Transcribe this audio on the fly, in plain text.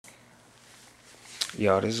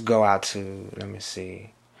Yo, this go out to, let me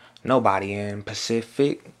see, nobody in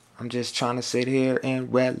Pacific. I'm just trying to sit here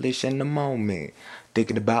and relish in the moment.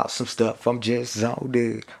 Thinking about some stuff, I'm just zoned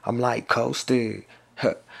in. I'm like coasted.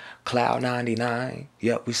 Cloud 99,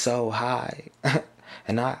 yep, we so high.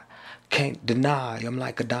 And I can't deny, I'm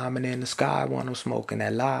like a diamond in the sky when I'm smoking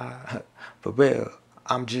that lie. For real,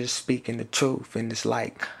 I'm just speaking the truth, and it's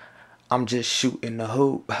like I'm just shooting the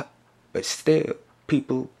hoop. But still,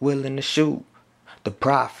 people willing to shoot the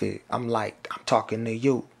prophet. I'm like, I'm talking to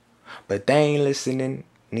you. But they ain't listening,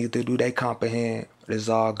 neither do they comprehend. But it's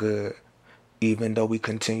all good, even though we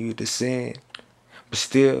continue to sin. But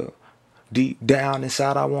still, deep down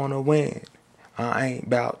inside, I wanna win. I ain't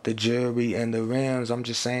about the jury and the rims, I'm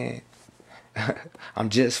just saying. I'm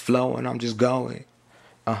just flowing, I'm just going.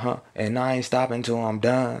 And I ain't stopping till I'm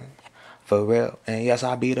done. For real. And yes,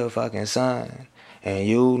 I be the fucking sun. And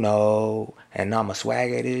you know. And I'ma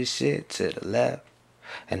swagger this shit to the left.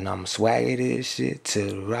 And I'ma swagger this shit to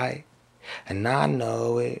the right. And I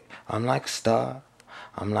know it. I'm like a star.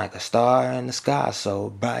 I'm like a star in the sky so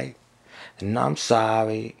bright. And I'm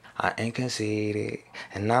sorry, I ain't conceited.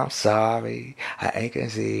 And I'm sorry, I ain't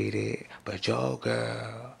conceited. But yo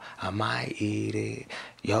girl, I might eat it.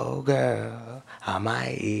 Yo girl, I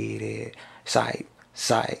might eat it. Sight,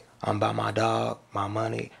 sight, I'm by my dog, my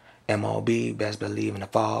money. MOB, best believe in the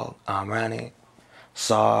fog. I'm running.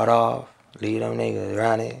 Sawed off, leave them niggas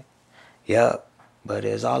running. Yup, but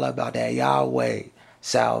it's all about that Yahweh.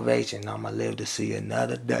 Salvation, I'ma live to see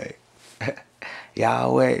another day.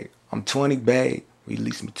 Yahweh, I'm 20, babe.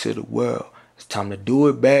 Release me to the world. It's time to do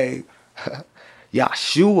it, babe.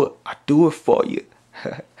 Yahshua, I do it for you.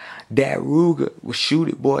 That Ruger will shoot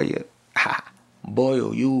it, boy.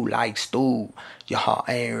 Boil you like stew. Your heart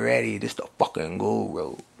ain't ready. This the fucking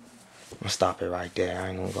guru. I'm gonna stop it right there. I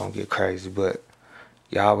ain't even gonna get crazy, but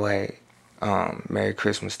Yahweh, Merry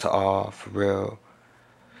Christmas to all, for real.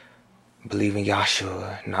 Believe in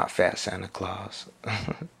Yahshua, not Fat Santa Claus.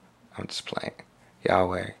 I'm just playing.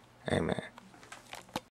 Yahweh, amen.